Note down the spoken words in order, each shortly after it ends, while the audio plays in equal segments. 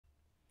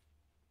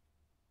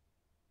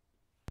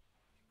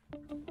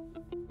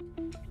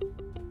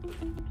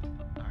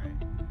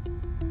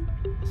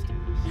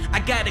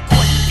got a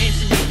question,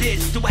 answer me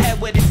this. Do I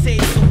have what it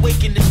takes to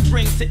awaken the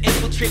strings to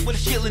infiltrate with a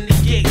shield in the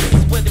gates?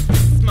 Whether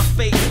this is my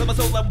face, or my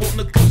soul I won't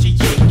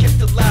negotiate. Kept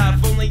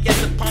alive, only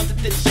as a pawn to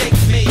the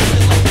shakes made.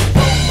 The life of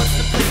road must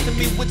have placed to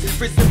me with this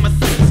prison. My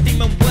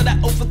self-esteem and what I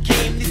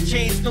overcame. These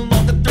chains no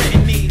longer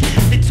threaten me.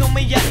 They told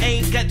me I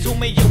ain't got, told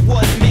me I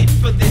was meant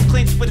for this.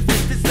 Claims but if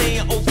this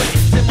ain't over,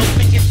 it's in my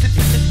fingertips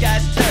in the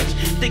sky's touch.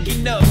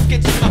 Thinking of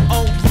sketching my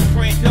own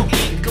blueprint. No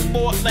ink or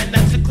more like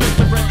not to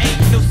glycerin.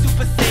 Ain't no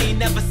super sane,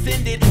 never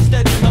ascended.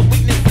 Study my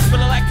weaknesses, but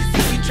I like to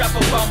see you drop a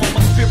bomb on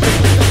my spirit.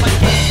 So my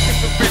game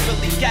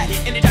temporarily got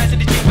energized in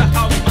the dream by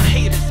all of my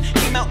haters.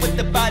 Came out with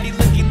the body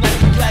looking like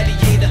a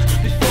gladiator.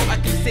 Before I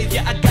can save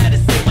ya, I gotta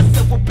save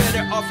myself. We're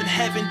better off in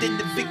heaven than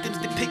the victim's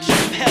depiction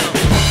of hell.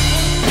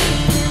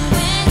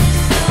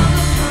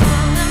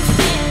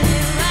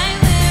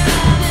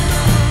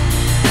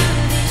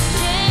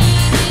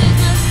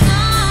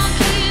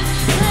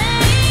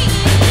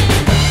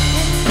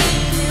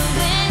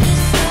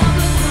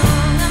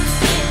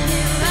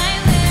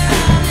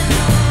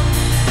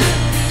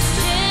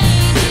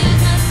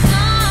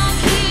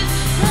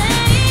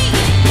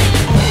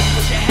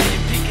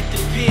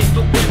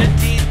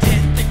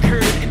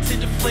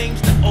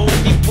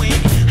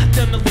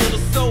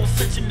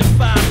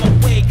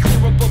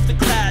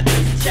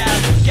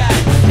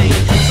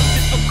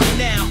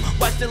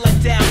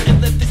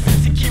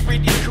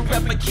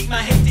 Keep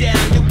my head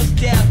down, it was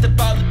doubt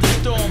about